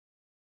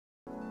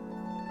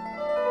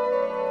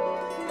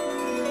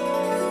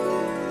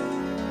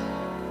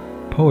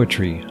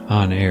Poetry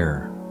on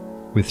Air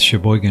with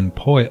Sheboygan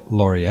Poet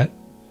Laureate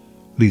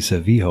Lisa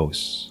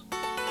Vihos.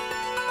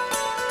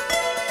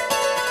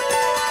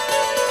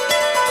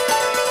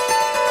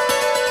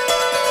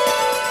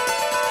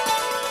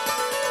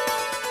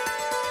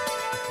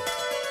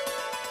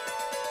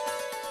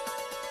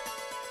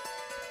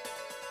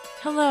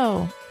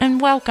 Hello,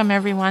 and welcome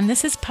everyone.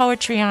 This is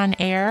Poetry on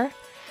Air,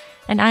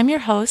 and I'm your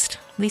host,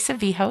 Lisa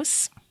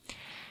Vihos.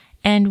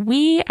 And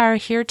we are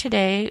here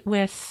today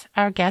with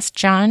our guest,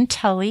 John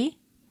Tully.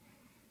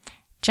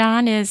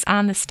 John is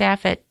on the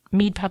staff at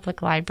Mead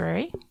Public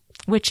Library,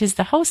 which is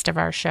the host of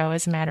our show,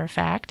 as a matter of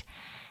fact.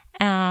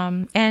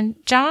 And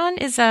John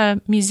is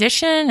a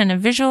musician and a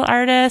visual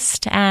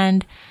artist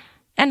and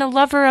a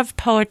lover of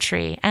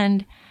poetry.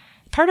 And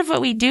part of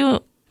what we do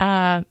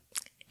at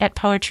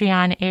Poetry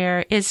on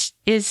Air is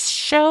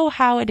show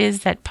how it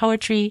is that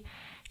poetry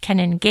can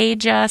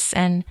engage us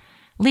and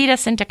lead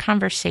us into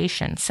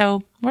conversation.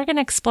 So we're going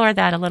to explore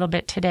that a little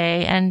bit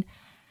today. And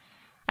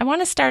I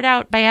want to start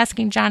out by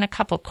asking John a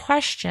couple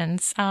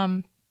questions.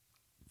 Can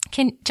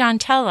John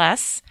tell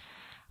us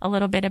a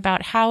little bit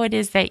about how it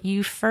is that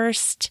you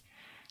first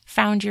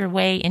found your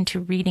way into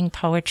reading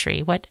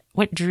poetry? What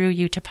drew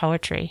you to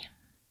poetry?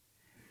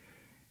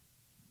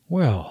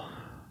 Well,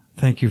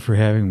 thank you for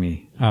having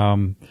me.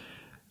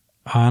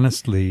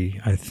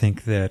 Honestly, I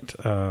think that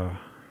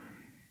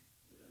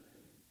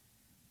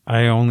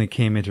I only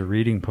came into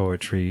reading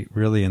poetry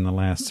really in the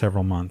last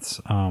several months.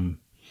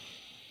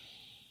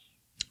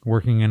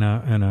 Working in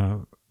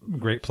a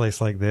great place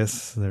like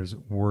this, there's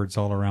words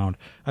all around.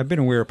 I've been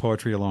aware of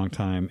poetry a long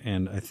time,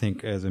 and I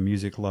think as a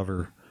music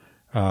lover,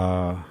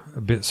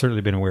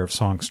 certainly been aware of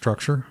song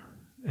structure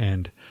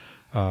and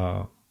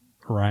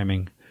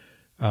rhyming.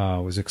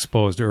 Was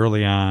exposed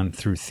early on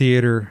through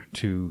theater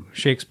to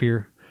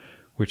Shakespeare,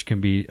 which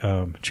can be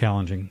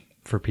challenging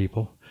for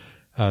people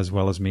as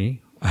well as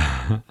me.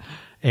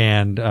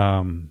 And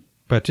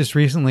but just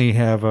recently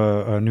have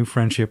a new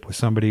friendship with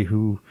somebody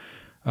who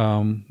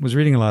was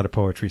reading a lot of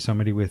poetry,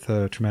 somebody with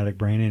a traumatic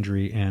brain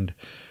injury, and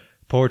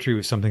poetry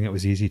was something that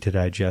was easy to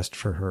digest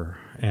for her.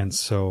 And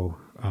so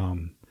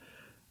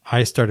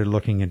I started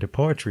looking into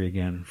poetry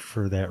again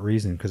for that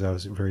reason, because I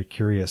was very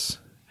curious.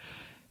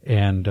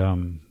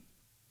 And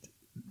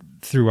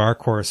through our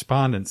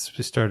correspondence,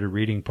 we started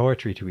reading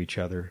poetry to each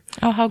other.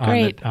 Oh, how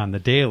great. On the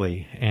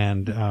daily.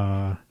 And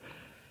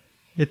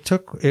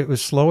it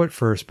was slow at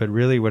first, but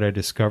really what I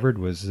discovered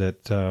was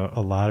that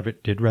a lot of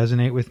it did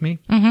resonate with me.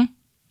 Mm-hmm.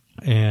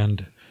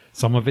 And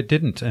some of it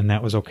didn't, and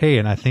that was okay.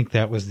 And I think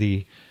that was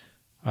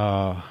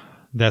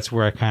that's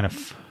where I kind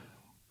of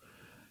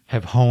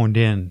have honed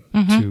in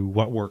to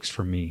what works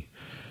for me,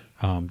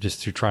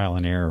 just through trial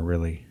and error,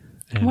 really.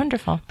 And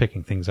wonderful.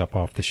 Picking things up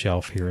off the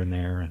shelf here and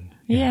there. And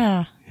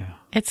yeah.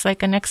 It's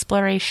like an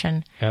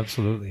exploration.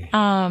 Absolutely.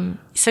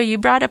 So you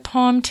brought a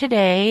poem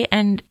today,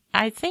 and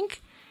I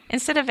think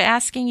instead of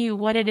asking you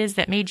what it is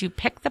that made you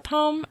pick the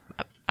poem,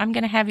 I'm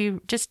going to have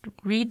you just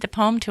read the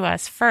poem to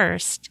us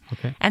first.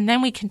 Okay. And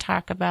then we can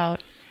talk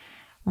about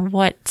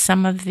what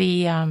some of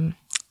the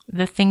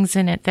things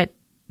in it that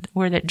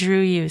drew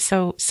you.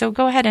 So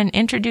go ahead and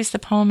introduce the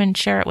poem and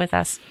share it with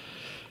us.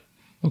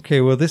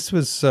 Okay, well, this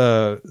was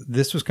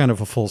kind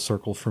of a full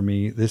circle for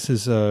me. This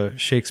is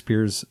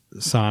Shakespeare's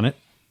sonnet.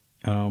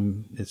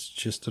 It's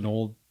just an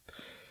old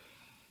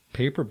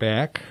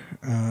paperback,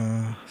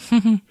 and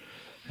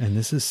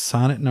this is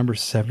sonnet number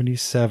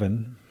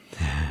 77.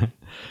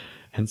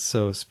 And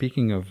so,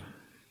 speaking of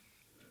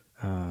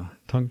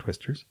tongue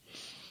twisters,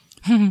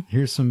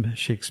 here's some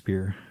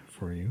Shakespeare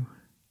for you.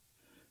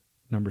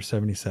 Number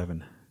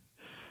 77.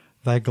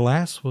 Thy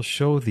glass will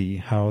show thee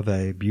how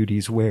thy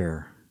beauties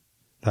wear,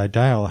 thy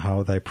dial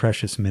how thy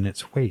precious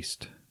minutes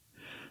waste.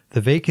 The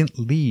vacant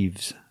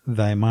leaves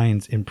thy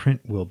mind's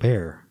imprint will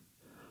bear.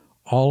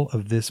 All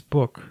of this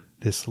book,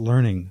 this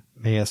learning,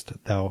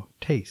 mayest thou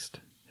taste.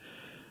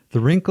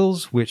 The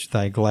wrinkles which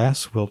thy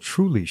glass will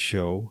truly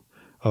show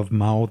of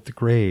mouthed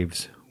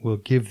graves will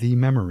give thee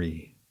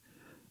memory.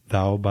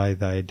 Thou by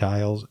thy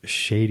dial's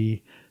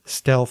shady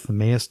stealth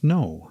mayest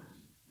know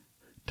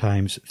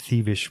time's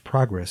thievish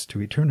progress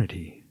to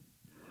eternity.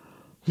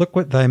 Look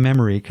what thy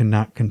memory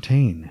cannot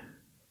contain.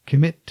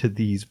 Commit to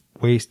these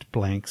waste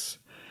blanks,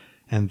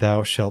 and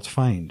thou shalt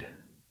find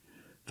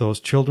those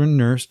children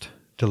nursed,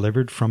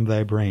 delivered from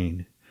thy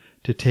brain,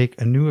 to take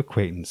a new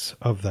acquaintance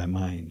of thy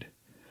mind.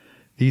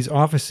 These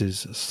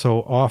offices,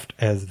 so oft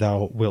as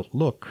thou wilt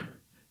look,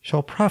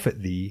 shall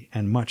profit thee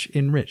and much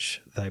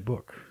enrich thy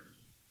book.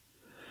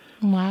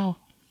 Wow.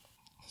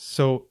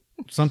 So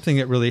something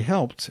that really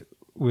helped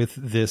with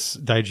this,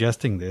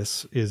 digesting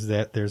this, is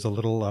that there's a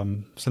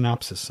little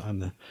synopsis on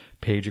the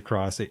page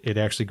across. It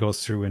actually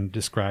goes through and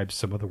describes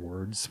some of the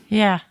words.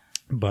 Yeah.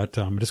 But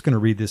I'm just going to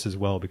read this as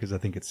well, because I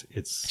think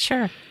it's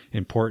sure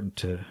important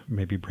to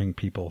maybe bring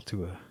people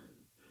to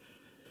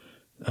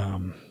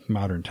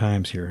modern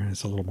times here.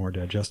 It's a little more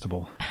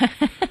digestible.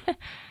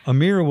 A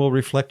mirror will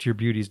reflect your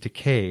beauty's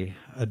decay,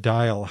 a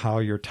dial how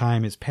your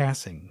time is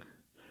passing.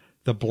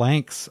 The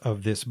blanks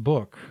of this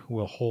book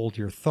will hold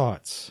your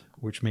thoughts,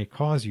 which may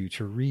cause you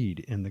to read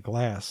in the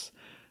glass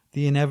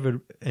the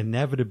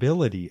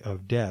inevitability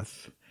of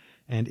death,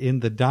 and in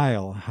the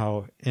dial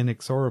how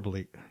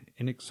inexorably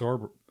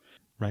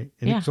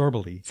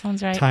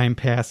Sounds right. time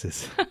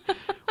passes.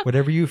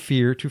 Whatever you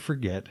fear to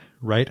forget,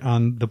 write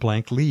on the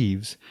blank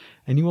leaves,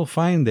 and you will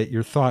find that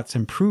your thoughts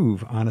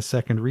improve on a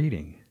second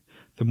reading.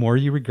 The more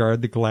you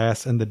regard the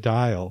glass and the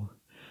dial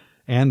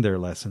and their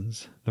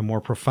lessons, the more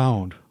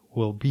profound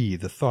will be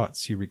the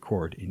thoughts you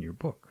record in your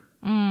book.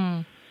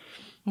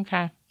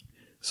 Okay.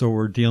 So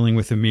we're dealing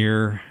with a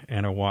mirror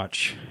and a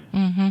watch,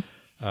 Mm-hmm.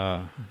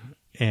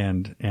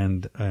 and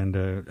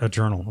a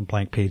journal and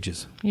blank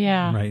pages.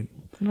 Yeah. Right.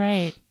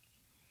 Right.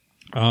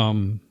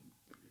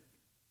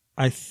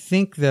 I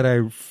think that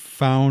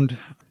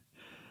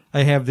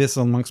I have this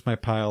amongst my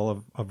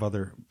pile of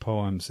other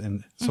poems,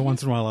 and so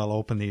once in a while I'll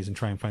open these and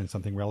try and find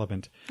something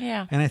relevant.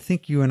 Yeah. And I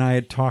think you and I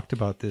had talked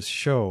about this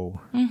show,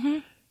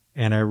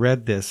 and I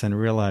read this and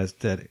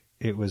realized that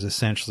it was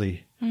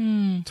essentially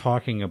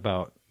talking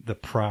about the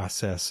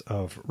process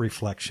of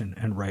reflection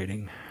and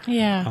writing.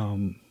 Yeah.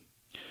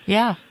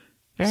 Yeah.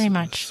 Very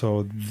much.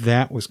 So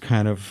that was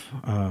kind of,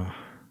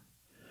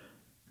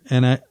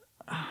 and I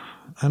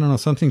don't know,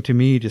 something to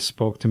me just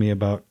spoke to me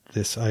about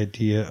this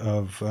idea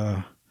of,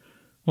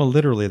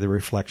 literally the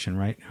reflection,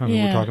 right? I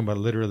mean, we're talking about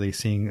literally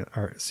seeing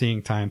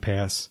time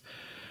pass.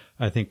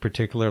 I think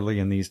particularly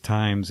in these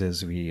times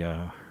as we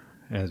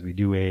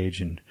do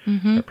age and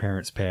our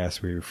parents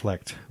pass, we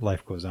reflect,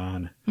 life goes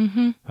on.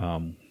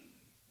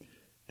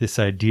 This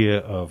idea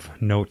of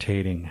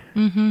notating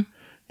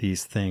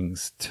these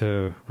things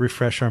to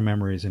refresh our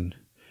memories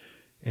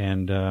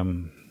and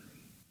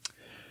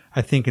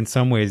I think in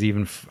some ways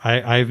even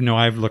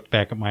I've looked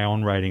back at my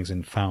own writings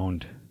and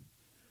found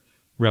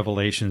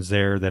revelations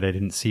there that I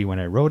didn't see when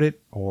I wrote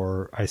it,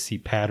 or I see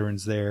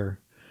patterns there.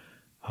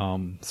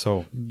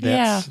 So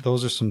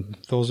those are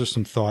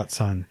some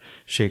thoughts on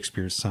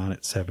Shakespeare's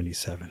Sonnet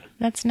 77.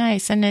 That's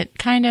nice. And it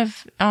kind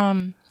of,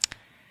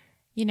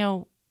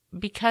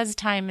 because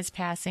time is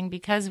passing,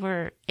 because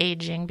we're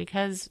aging,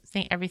 because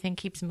everything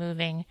keeps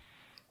moving,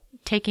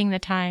 taking the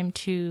time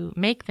to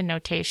make the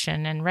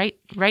notation and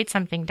write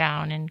something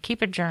down and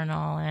keep a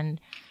journal, and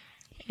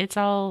it's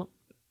all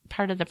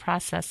part of the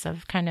process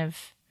of kind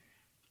of,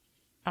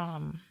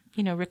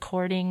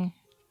 recording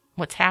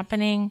what's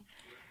happening,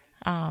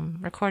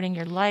 recording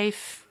your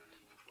life,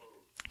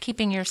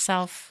 keeping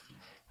yourself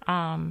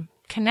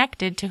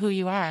connected to who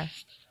you are.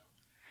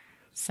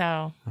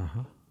 So,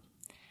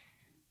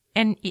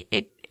 and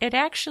it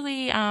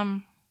actually,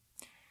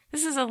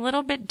 this is a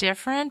little bit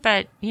different,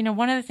 but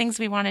one of the things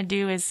we want to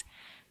do is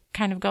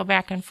kind of go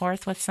back and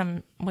forth with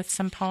some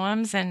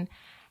poems. And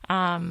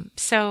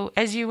so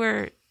as you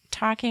were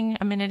talking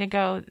a minute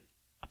ago,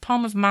 a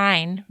poem of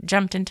mine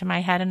jumped into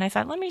my head, and I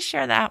thought, let me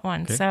share that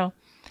one. Okay. So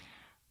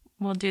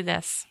we'll do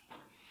this.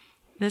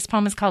 This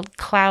poem is called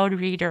Cloud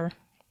Reader.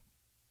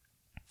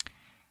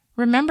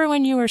 Remember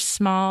when you were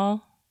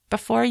small,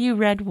 before you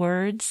read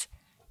words,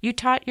 you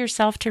taught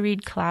yourself to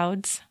read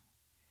clouds?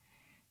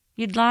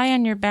 You'd lie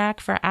on your back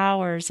for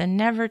hours and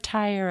never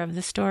tire of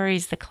the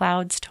stories the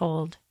clouds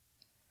told.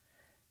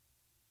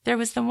 There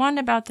was the one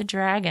about the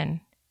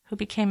dragon who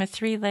became a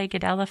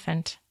 3-legged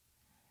elephant,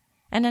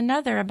 and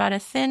another about a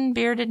thin,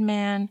 bearded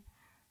man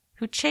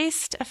who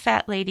chased a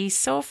fat lady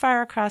so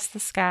far across the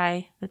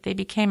sky that they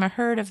became a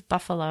herd of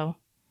buffalo.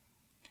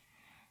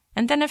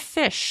 And then a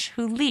fish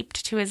who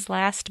leaped to his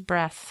last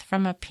breath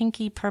from a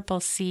pinky purple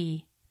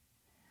sea.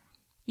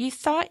 You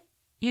thought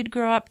you'd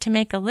grow up to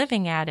make a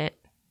living at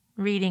it,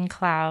 reading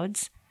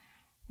clouds,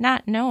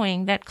 not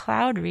knowing that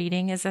cloud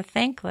reading is a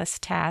thankless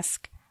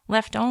task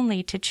left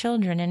only to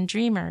children and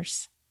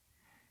dreamers.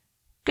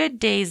 Good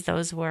days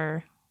those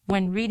were,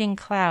 when reading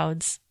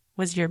clouds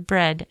was your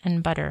bread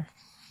and butter.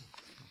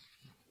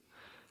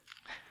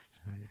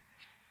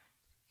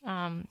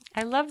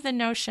 I love the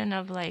notion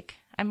of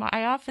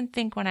I often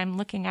think when I'm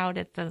looking out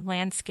at the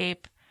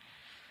landscape,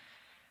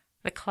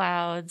 the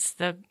clouds,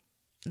 the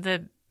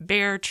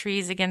bare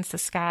trees against the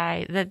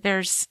sky, that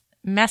there's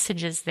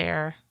messages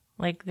there.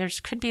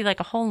 Could be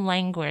a whole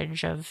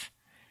language of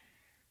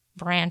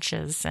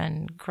branches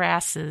and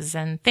grasses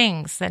and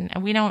things, and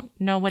we don't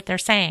know what they're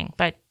saying.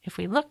 But if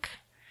we look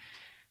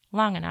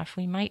long enough,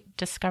 we might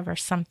discover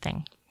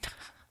something.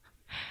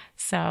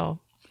 So,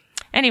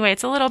 anyway,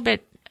 it's a little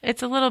bit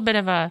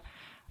of a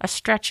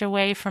stretch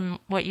away from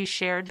what you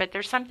shared, but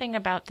there's something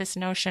about this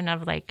notion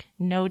of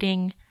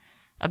noting,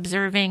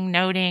 observing,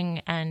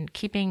 noting, and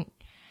keeping,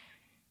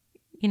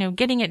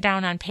 getting it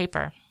down on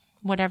paper,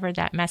 whatever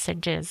that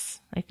message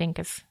is, I think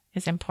is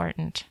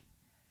important.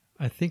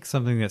 I think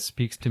something that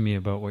speaks to me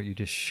about what you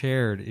just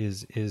shared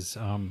is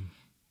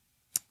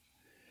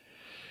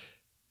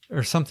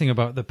or something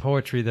about the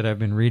poetry that I've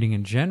been reading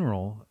in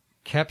general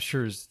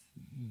captures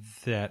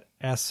that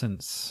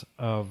essence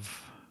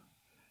of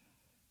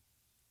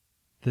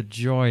the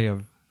joy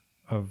of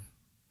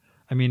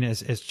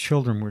as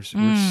children we're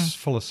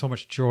full of so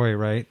much joy,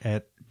 right?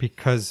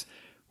 Because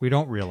we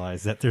don't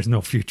realize that there's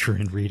no future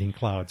in reading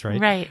clouds, right?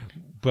 Right.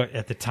 But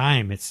at the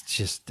time,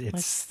 it's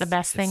the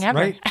best thing ever.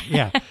 Right?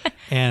 Yeah.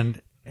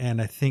 and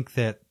I think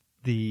that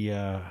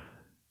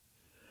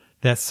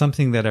that's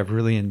something that I've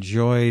really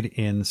enjoyed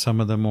in some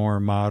of the more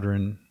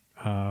modern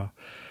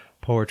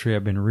poetry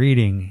I've been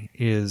reading,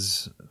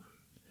 is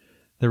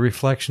the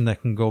reflection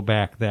that can go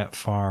back that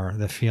far,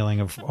 the feeling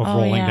of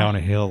rolling down a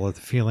hill, or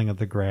the feeling of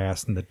the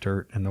grass and the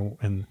dirt and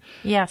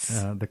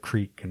the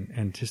creek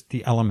and just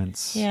the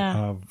elements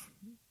of.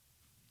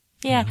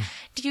 Yeah.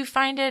 Do you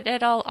find it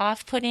at all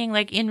off-putting?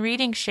 Like in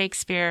reading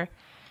Shakespeare,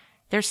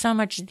 there's so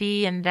much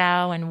thee and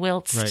thou and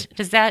whilst. Right.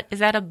 Is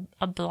that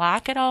a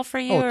block at all for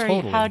you? Oh, or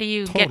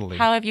totally.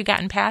 How have you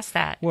gotten past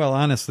that? Well,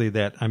 honestly,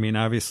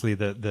 obviously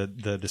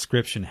the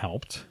description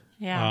helped.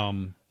 Yeah.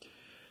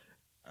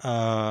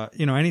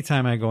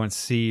 Anytime I go and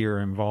see or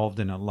involved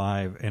in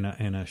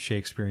a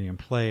Shakespearean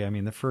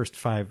play, the first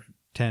 5,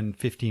 10,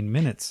 15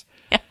 minutes,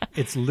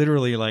 it's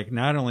literally like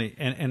not only,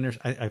 and there's,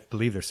 I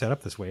believe they're set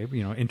up this way,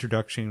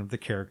 introduction of the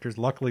characters.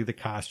 Luckily the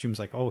costumes,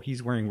 like, oh,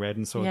 he's wearing red,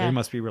 and so they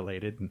must be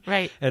related. And,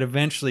 right. And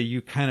eventually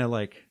you kind of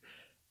like,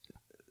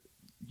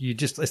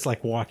 it's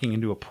like walking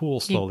into a pool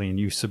slowly, and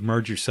you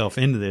submerge yourself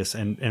into this,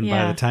 and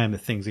by the time the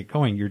things get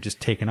going, you're just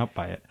taken up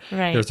by it.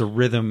 Right. There's a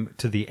rhythm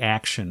to the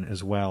action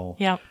as well.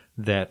 Yep.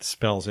 That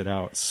spells it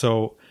out.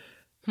 So,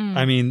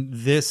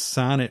 this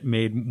sonnet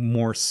made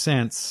more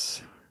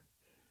sense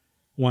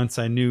once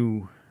I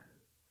knew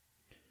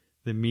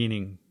the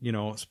meaning,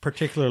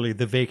 particularly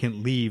the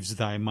vacant leaves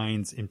thy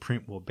mind's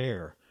imprint will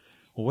bear.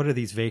 Well, what are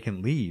these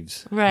vacant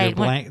leaves?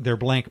 Right. They're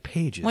blank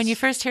pages. When you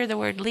first hear the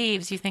word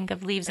leaves, you think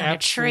of leaves on a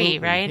tree,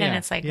 right? Yeah, and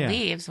it's like,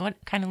 leaves. What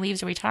kind of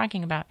leaves are we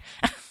talking about?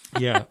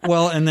 Yeah.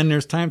 Well, and then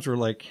there's times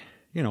where,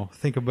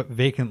 think about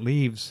vacant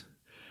leaves.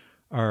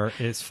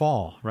 It's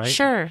fall, right?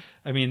 Sure.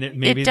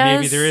 Maybe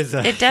there is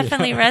it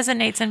definitely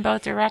resonates in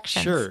both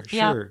directions.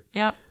 Sure.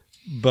 Yep.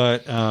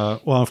 But,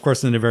 of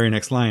course, in the very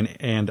next line,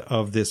 and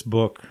of this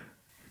book,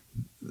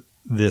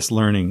 this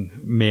learning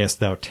mayest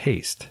thou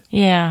taste.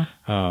 Yeah.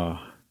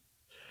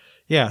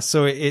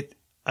 So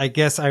I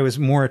guess I was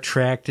more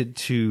attracted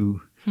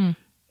to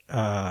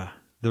the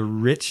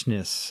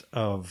richness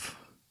of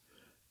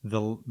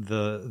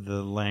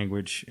the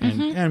language,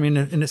 and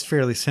and it's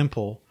fairly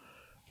simple.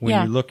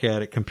 When you look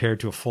at it compared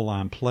to a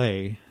full-on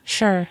play.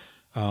 Sure.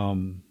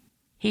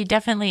 He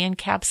definitely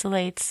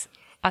encapsulates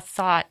a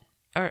thought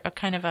or a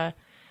kind of a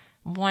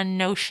one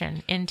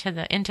notion into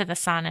the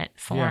sonnet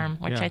form,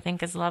 which I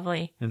think is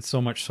lovely. And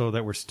so much so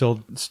that we're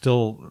still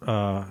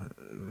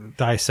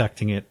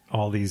dissecting it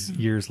all these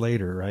years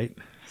later, right?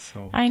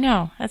 So I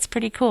know. That's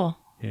pretty cool.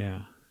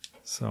 Yeah.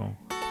 So...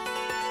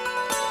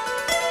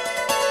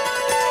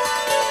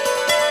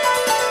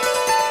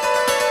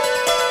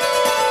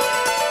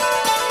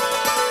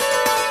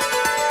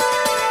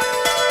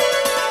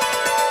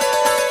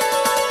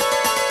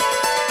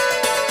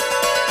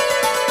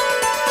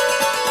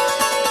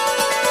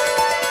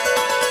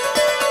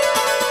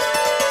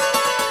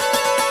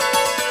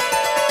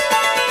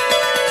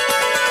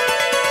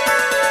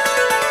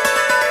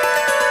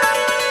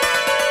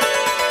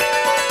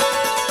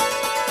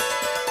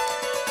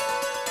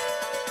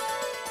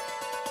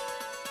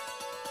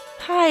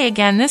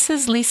 Again, this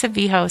is Lisa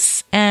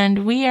Vihos,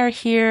 and we are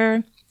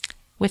here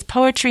with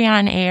Poetry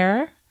on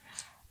Air,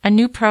 a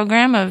new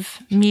program of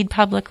Mead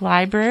Public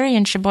Library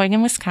in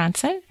Sheboygan,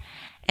 Wisconsin.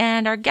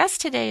 And our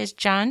guest today is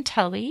John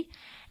Tully,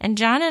 and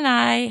John and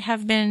I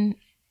have been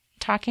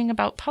talking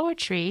about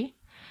poetry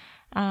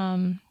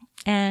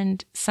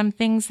and some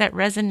things that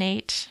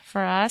resonate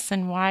for us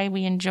and why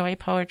we enjoy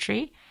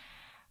poetry.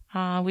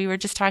 We were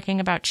just talking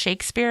about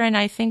Shakespeare, and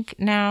I think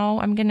now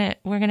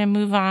we're gonna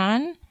move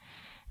on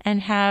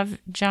and have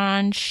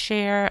John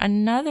share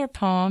another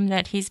poem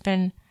that he's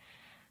been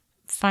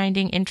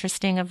finding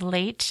interesting of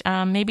late.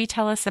 Maybe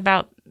tell us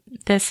about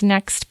this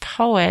next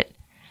poet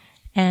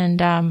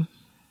and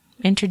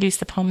introduce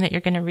the poem that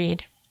you're going to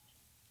read.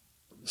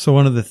 So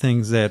one of the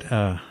things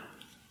that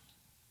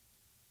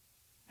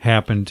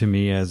happened to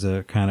me as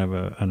a kind of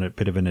a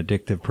bit of an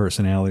addictive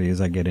personality is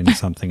I get into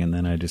something and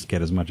then I just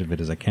get as much of it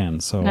as I can.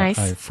 So nice.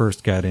 I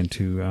first got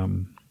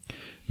into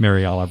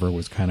Mary Oliver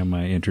was kind of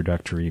my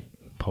introductory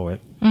poet.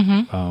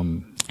 Mm-hmm.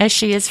 As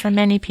she is for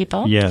many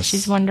people. Yes.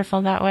 She's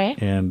wonderful that way.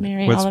 And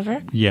Mary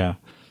Oliver. Yeah.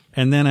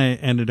 And then I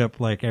ended up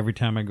like every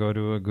time I go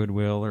to a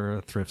Goodwill or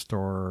a thrift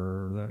store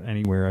or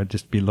anywhere, I'd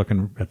just be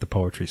looking at the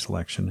poetry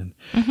selection.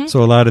 And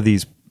so a lot of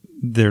these,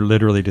 they're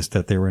literally just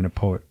that they were in a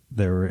poet.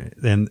 They were,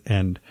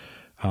 and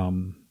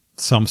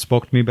some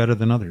spoke to me better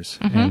than others.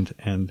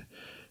 And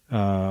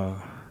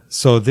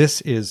so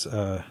this is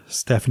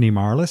Stephanie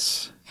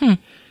Marlis.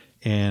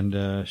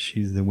 And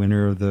she's the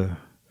winner of the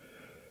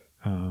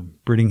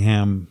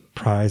Brittingham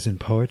Prize in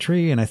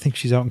Poetry, and I think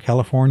she's out in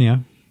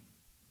California.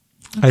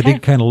 Okay. I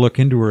did kind of look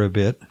into her a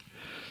bit,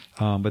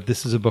 but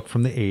this is a book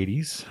from the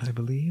 80s, I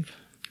believe.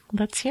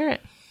 Let's hear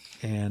it.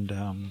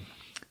 And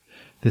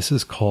this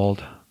is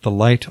called The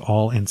Light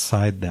All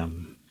Inside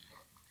Them.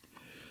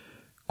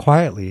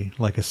 Quietly,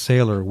 like a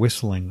sailor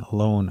whistling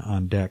alone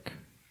on deck,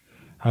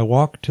 I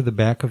walk to the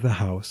back of the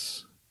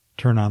house,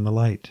 turn on the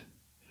light.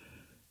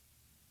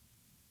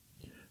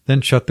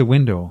 Then shut the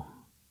window.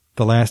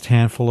 The last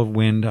handful of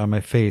wind on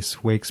my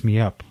face wakes me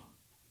up.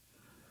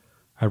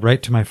 I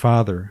write to my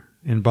father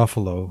in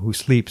Buffalo, who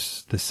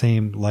sleeps the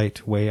same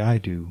light way I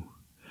do.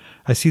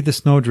 I see the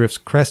snowdrifts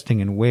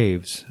cresting in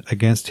waves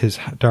against his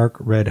dark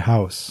red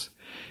house,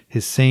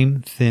 his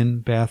same thin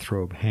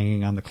bathrobe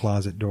hanging on the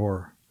closet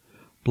door.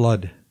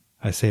 Blood,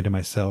 I say to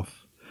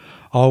myself.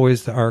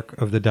 Always the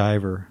arc of the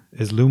diver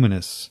is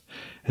luminous,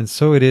 and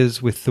so it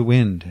is with the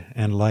wind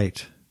and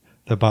light.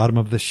 The bottom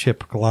of the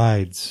ship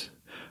glides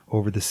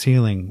over the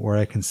ceiling where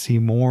I can see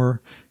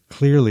more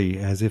clearly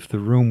as if the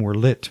room were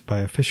lit by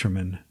a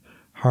fisherman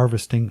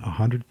harvesting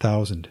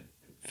 100,000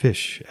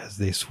 fish as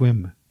they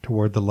swim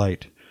toward the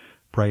light,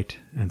 bright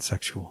and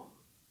sexual.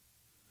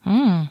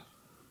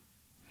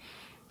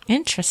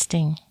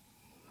 Interesting.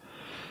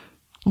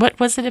 What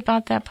was it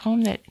about that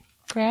poem that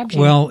grabbed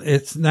you? Well,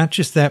 it's not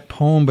just that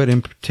poem, but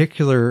in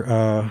particular,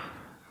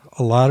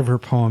 a lot of her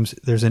poems,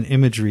 there's an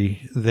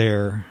imagery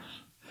there.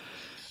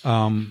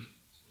 And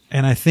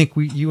I think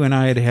you and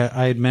I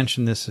had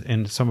mentioned this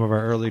in some of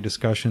our early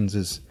discussions,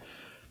 is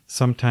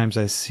sometimes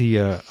I see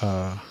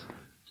a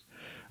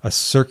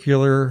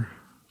circular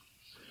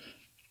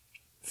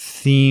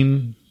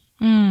theme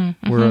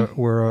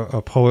where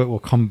a poet will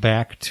come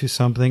back to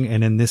something,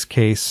 and in this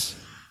case,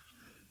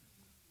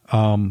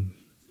 I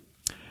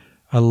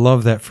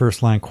love that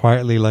first line,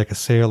 quietly like a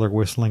sailor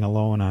whistling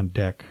alone on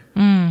deck.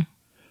 I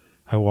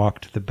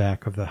walk to the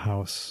back of the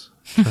house,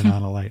 turn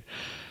on a light.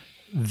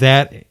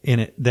 That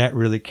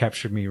really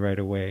captured me right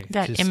away.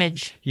 That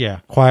image.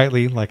 Yeah,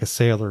 quietly like a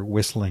sailor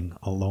whistling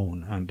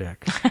alone on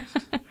deck.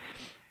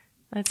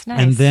 That's nice.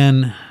 And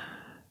then,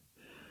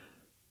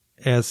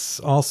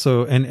 as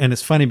also, and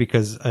it's funny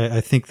because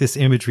I think this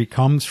imagery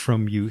comes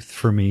from youth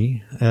for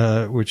me,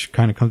 which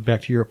kind of comes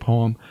back to your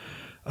poem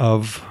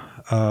of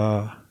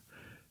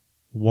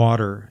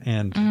water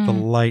and the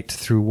light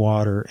through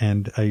water.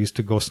 And I used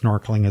to go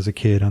snorkeling as a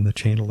kid on the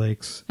chain of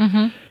lakes.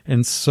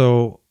 And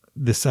so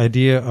this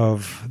idea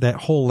of that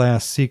whole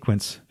last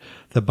sequence,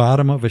 the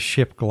bottom of a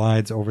ship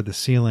glides over the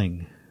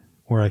ceiling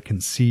where I can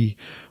see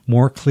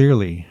more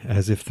clearly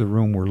as if the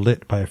room were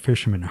lit by a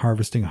fisherman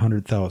harvesting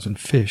 100,000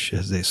 fish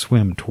as they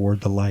swim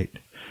toward the light,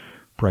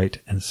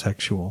 bright and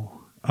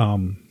sexual.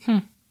 What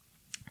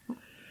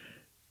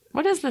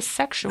is the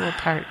sexual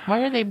part?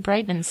 Why are they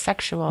bright and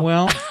sexual?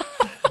 Well,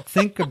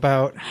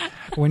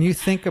 when you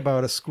think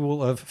about a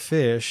school of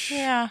fish,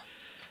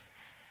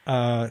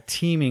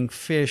 teeming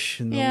fish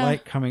and the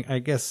light coming, I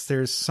guess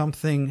there's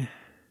something,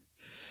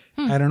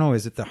 I don't know,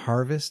 is it the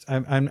harvest?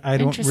 I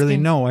don't really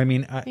know. I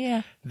mean,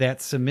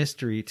 that's a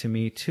mystery to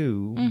me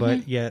too,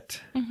 but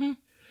yet,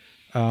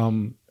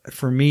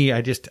 for me,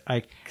 I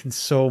can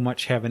so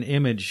much have an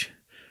image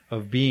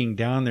of being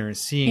down there and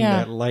seeing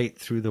that light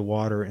through the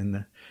water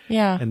and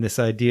and this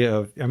idea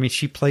of, I mean,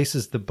 she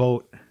places the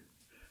boat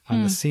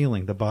on the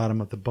ceiling. The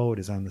bottom of the boat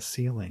is on the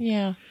ceiling.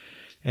 Yeah.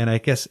 And I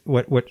guess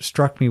what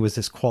struck me was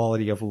this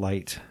quality of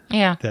light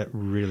that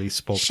really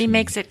spoke to me. She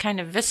makes it kind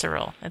of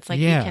visceral. It's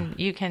like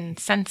you can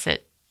sense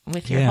it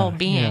with your whole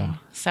being. Yeah.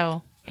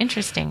 So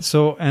interesting.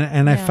 So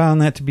and I found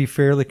that to be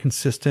fairly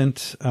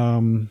consistent.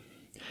 And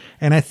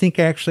I think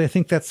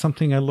that's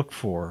something I look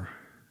for,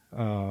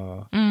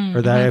 or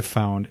that I've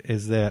found,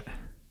 is that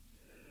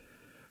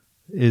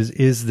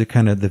is the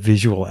kind of the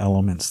visual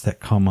elements that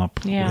come up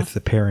with the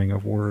pairing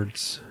of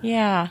words.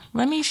 Yeah.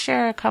 Let me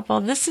share a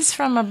couple. This is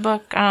from a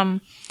book.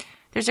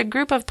 There's a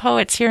group of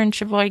poets here in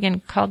Sheboygan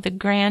called the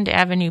Grand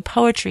Avenue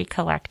Poetry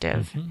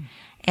Collective.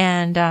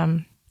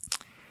 And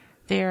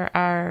there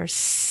are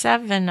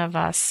 7 of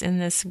us in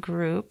this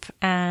group.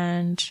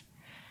 And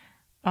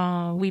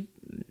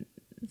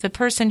the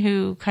person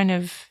who kind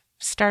of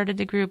started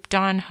the group,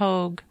 Dawn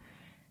Hogue,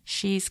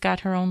 she's got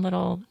her own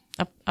little,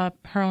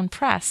 her own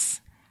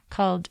press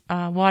called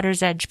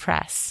Water's Edge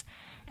Press.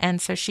 And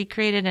so she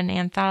created an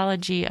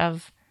anthology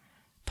of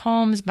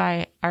poems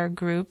by our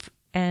group,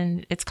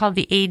 and it's called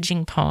The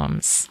Aging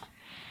Poems.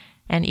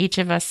 And each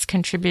of us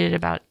contributed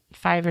about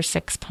 5 or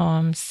 6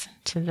 poems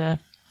to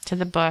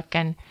the book.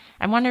 And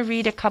I want to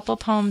read a couple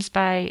poems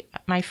by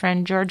my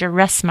friend Georgia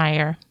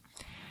Ressmeyer.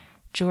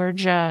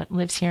 Georgia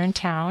lives here in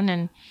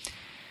town,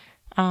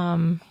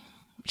 and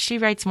she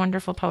writes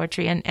wonderful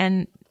poetry.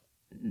 And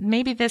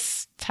maybe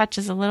this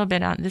touches a little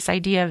bit on this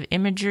idea of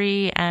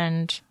imagery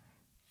and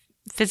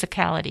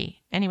physicality.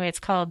 Anyway,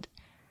 the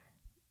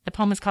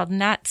poem is called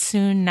Not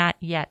Soon, Not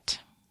Yet.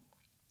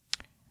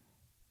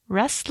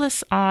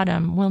 Restless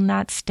autumn will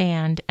not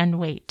stand and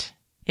wait.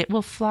 It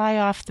will fly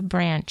off the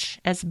branch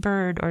as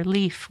bird or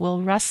leaf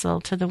will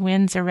rustle to the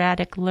wind's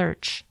erratic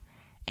lurch,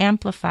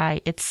 amplify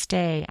its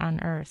stay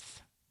on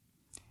earth.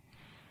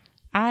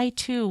 I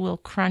too will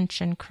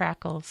crunch and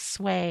crackle,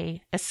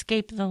 sway,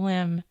 escape the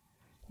limb,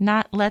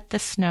 not let the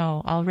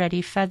snow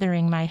already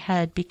feathering my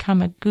head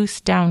become a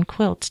goose-down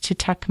quilt to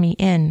tuck me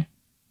in.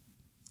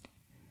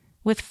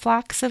 With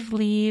flocks of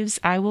leaves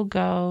I will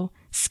go,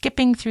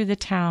 skipping through the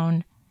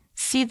town,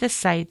 see the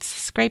sights,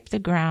 scrape the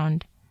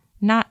ground,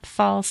 not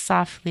fall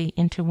softly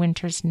into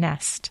winter's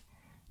nest.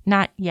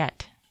 Not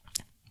yet.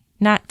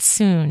 Not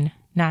soon,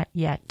 not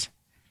yet.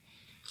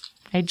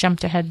 I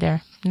jumped ahead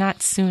there.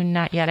 Not soon,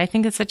 not yet. I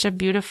think it's such a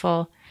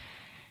beautiful,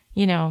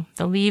 the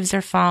leaves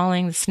are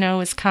falling, the snow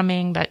is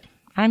coming, but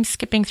I'm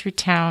skipping through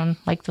town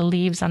like the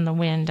leaves on the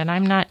wind, and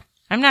I'm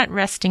not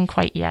resting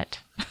quite yet.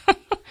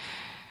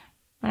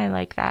 I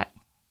like that.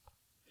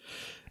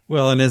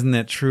 Well, and isn't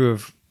that true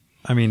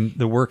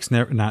the work's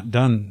not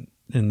done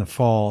in the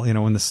fall,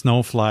 when the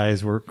snow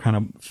flies, we're kind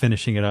of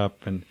finishing it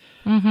up. And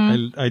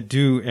I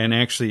do, and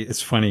actually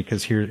it's funny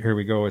because here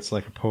we go. It's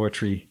like a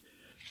poetry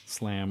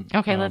slam.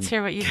 Okay, let's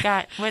hear what you've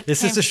got.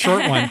 This is a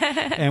short one.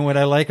 And what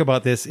I like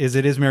about this is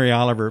it is Mary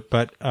Oliver,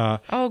 but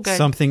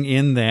something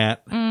in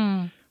that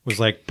was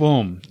like,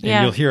 boom,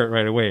 and you'll hear it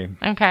right away.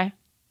 Okay.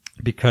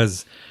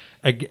 Because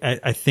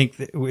I think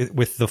that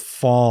with the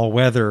fall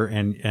weather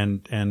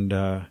and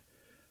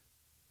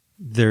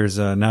there's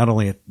not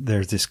only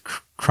there's this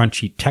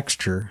crunchy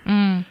texture,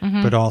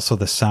 but also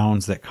the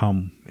sounds that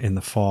come in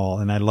the fall.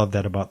 And I love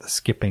that about the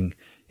skipping.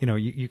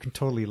 You can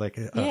totally like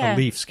a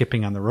leaf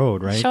skipping on the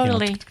road, right?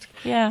 Totally.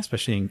 Yeah.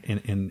 Especially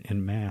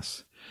in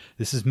mass.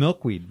 This is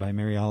Milkweed by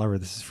Mary Oliver.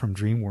 This is from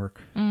Dreamwork.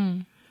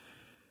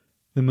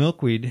 The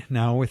milkweed,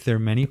 now with their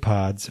many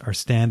pods, are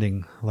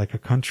standing like a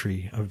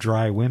country of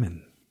dry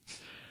women.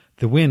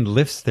 The wind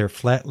lifts their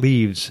flat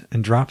leaves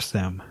and drops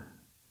them.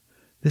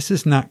 This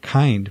is not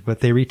kind, but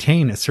they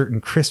retain a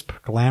certain crisp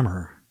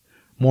glamour.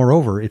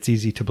 Moreover, it's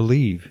easy to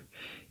believe.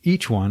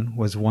 Each one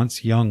was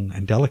once young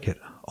and delicate,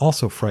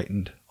 also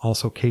frightened,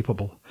 also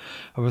capable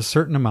of a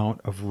certain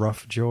amount of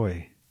rough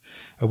joy.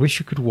 I wish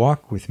you could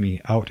walk with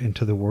me out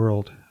into the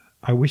world.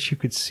 I wish you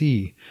could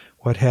see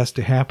what has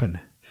to happen,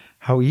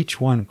 how each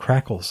one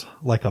crackles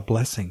like a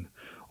blessing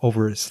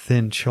over its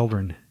thin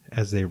children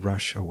as they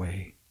rush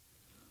away.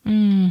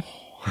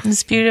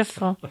 It's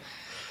beautiful.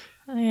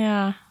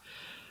 Yeah.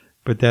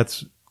 But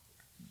that's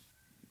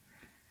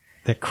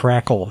that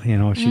crackle, she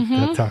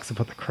that talks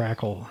about the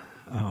crackle.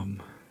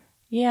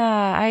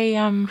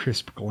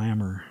 Crisp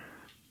glamour.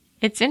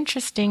 It's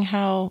interesting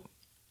how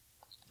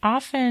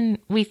often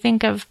we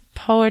think of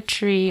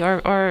poetry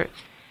or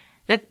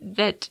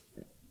that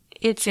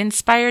it's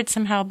inspired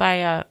somehow by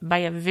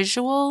a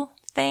visual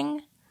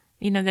thing,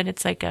 that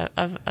it's like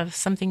of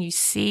something you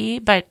see.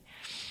 But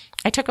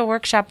I took a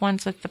workshop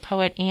once with the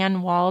poet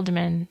Anne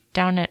Waldman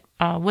down at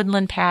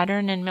Woodland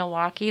Pattern in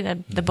Milwaukee,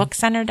 the book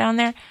center down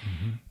there.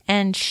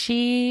 And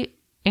she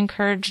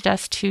encouraged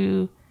us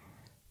to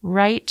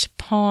write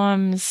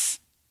poems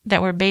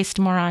that were based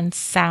more on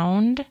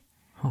sound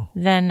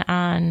than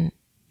on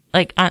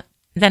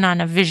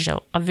a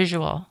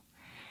visual.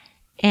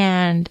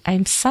 And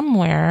I'm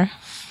somewhere,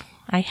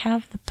 I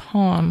have the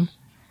poem.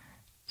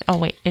 Oh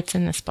wait, it's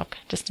in this book.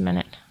 Just a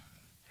minute.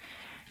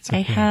 Okay.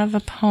 I have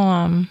a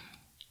poem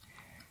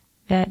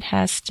that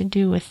has to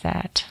do with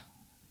that,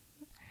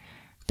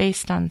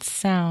 based on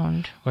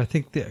sound. Well, I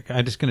think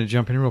I'm just going to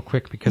jump in real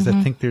quick because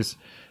I think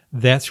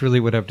that's really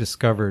what I've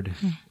discovered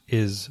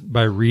is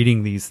by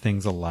reading these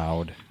things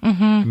aloud.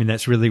 I mean,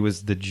 that's really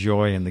was the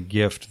joy and the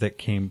gift that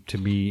came to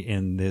me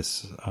in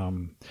this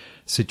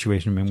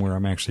situation where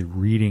I'm actually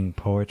reading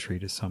poetry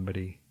to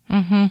somebody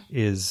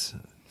is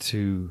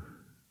to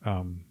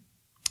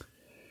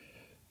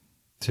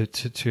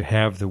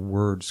have the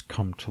words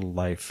come to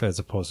life as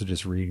opposed to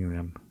just reading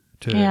them.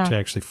 To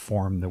actually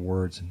form the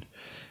words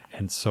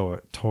and so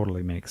it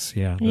totally makes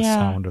the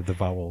sound of the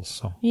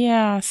vowels.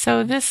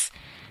 So this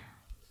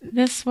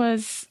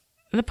was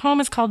the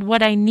poem is called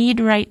What I Need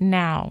Right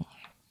Now,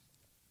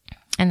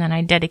 and then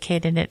I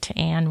dedicated it to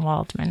Anne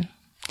Waldman.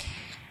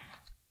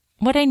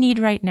 What I need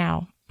right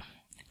now.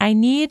 I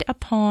need a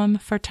poem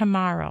for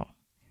tomorrow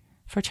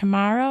and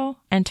tomorrow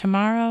and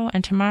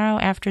tomorrow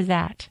after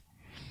that.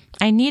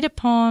 I need a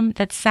poem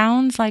that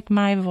sounds like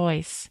my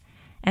voice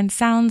and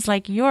sounds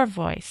like your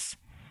voice,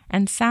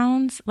 and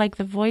sounds like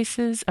the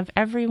voices of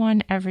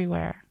everyone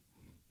everywhere,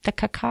 the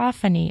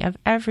cacophony of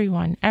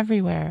everyone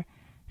everywhere,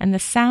 and the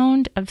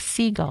sound of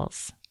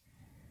seagulls.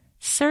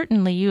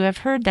 Certainly you have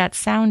heard that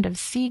sound of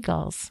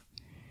seagulls.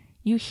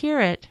 You hear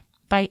it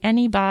by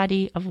any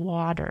body of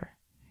water.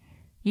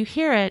 You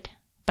hear it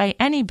by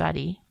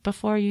anybody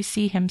before you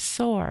see him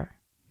soar.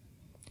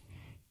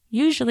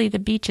 Usually the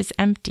beach is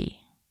empty.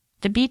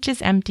 The beach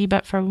is empty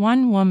but for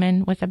one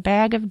woman with a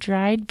bag of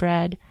dried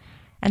bread,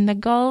 and the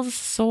gulls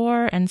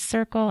soar and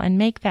circle and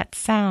make that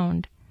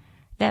sound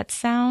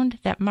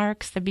that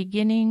marks the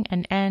beginning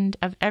and end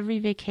of every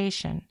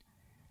vacation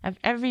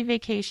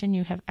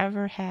you have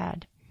ever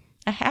had.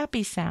 A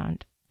happy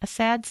sound, a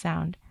sad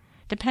sound,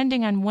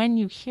 depending on when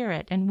you hear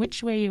it and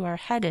which way you are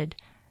headed.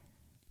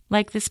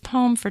 Like this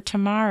poem for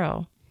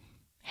tomorrow,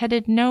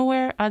 headed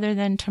nowhere other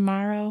than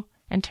tomorrow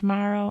and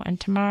tomorrow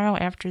and tomorrow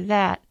after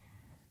that,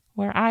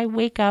 where I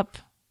wake up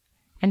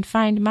and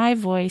find my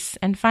voice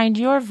and find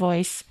your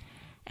voice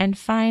and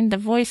find the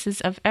voices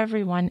of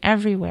everyone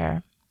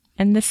everywhere,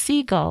 and the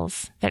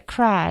seagulls that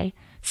cry,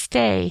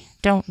 stay,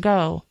 don't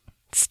go,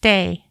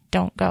 stay,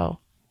 don't go.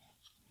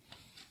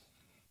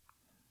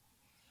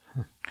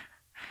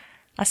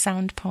 a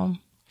sound poem,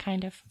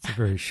 kind of. It's a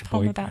very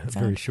Poem about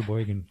sound.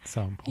 Sheboygan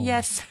sound poem.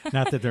 Yes.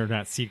 Not that they're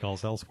not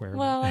seagulls elsewhere.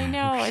 Well, but- I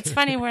know. It's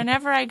funny.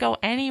 Whenever I go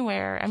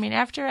anywhere, I mean,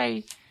 after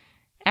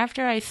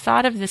I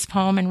thought of this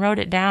poem and wrote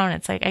it down,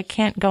 it's like I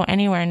can't go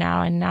anywhere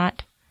now and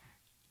not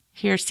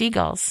hear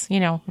seagulls. You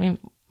know, I mean,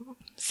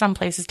 some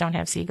places don't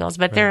have seagulls,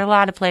 but there are a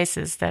lot of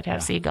places that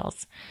have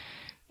seagulls.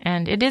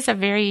 And it is a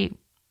very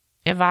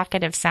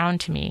evocative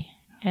sound to me.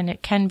 And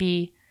it can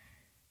be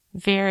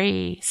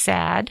very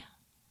sad,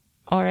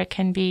 or it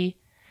can be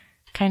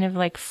kind of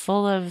like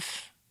full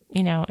of,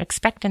 you know,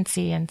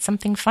 expectancy and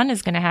something fun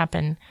is going to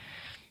happen.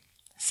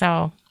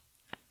 So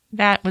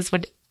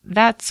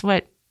that's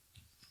what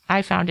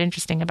I found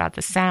interesting about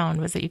the sound,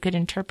 was that you could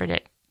interpret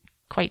it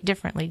quite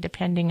differently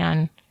depending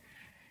on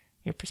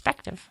your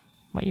perspective,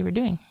 what you were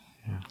doing.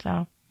 Yeah.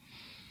 So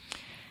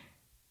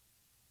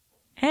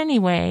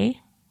anyway,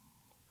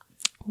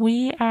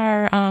 we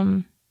are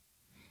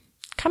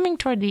coming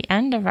toward the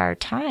end of our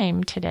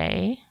time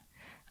today.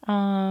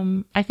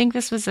 I think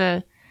this is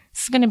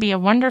going to be a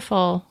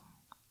wonderful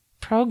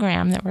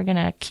program that we're going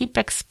to keep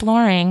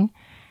exploring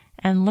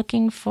and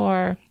looking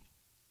for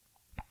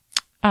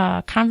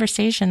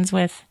conversations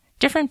with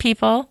different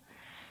people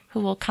who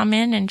will come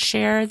in and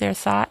share their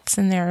thoughts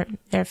and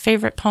their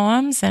favorite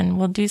poems, and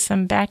we'll do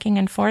some backing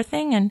and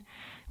forthing. And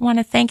I want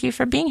to thank you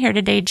for being here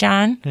today,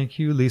 John. Thank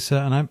you, Lisa.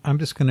 And I'm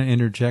just going to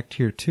interject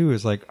here too.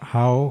 Is like,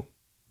 how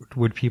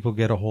would people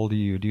get a hold of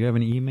you? Do you have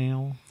an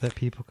email that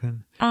people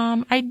can?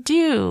 I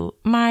do.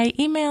 My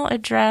email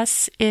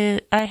address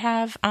is,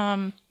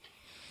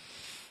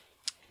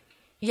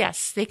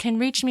 yes, they can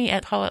reach me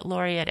at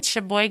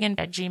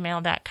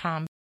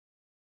poetlaureate@sheboygan@gmail.com.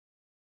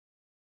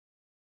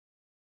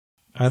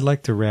 I'd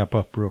like to wrap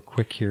up real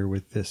quick here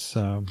with this.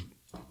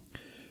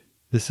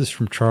 This is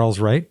from Charles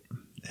Wright,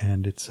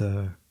 and it's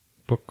a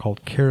book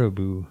called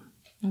Caribou.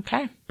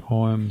 Okay.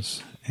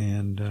 Poems,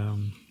 and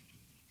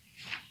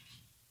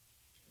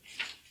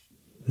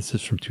this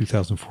is from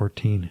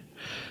 2014.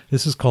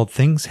 This is called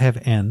Things Have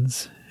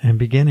Ends and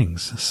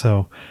Beginnings.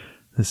 So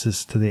this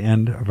is to the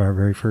end of our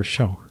very first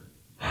show.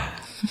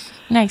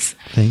 Nice.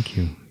 Thank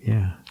you.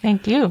 Yeah.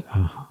 Thank you.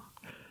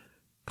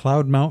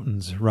 Cloud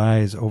mountains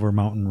rise over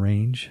mountain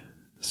range,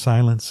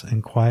 silence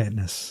and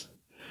quietness.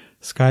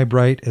 Sky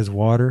bright as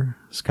water,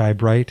 sky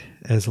bright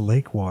as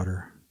lake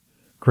water.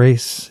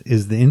 Grace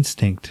is the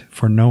instinct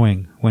for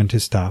knowing when to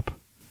stop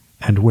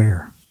and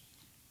where.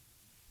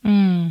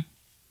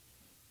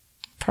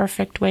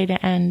 Perfect way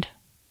to end.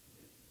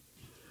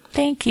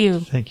 Thank you.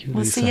 Thank you,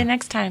 We'll Lisa. see you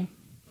next time.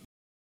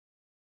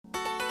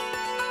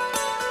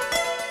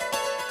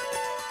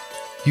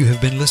 You have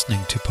been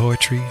listening to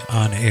Poetry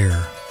on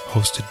Air,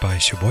 hosted by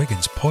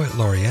Sheboygan's Poet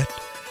Laureate,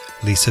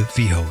 Lisa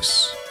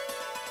Vihos.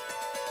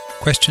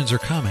 Questions or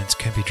comments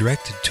can be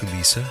directed to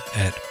Lisa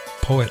at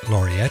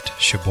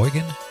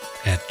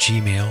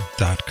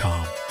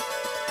poetlaureatesheboygan@gmail.com.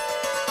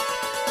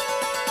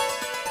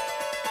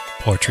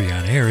 Poetry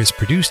on Air is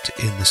produced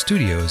in the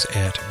studios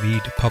at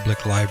Mead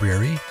Public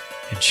Library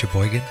in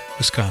Sheboygan,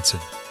 Wisconsin.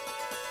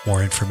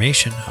 More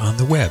information on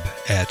the web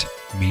at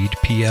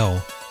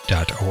meadpl.org.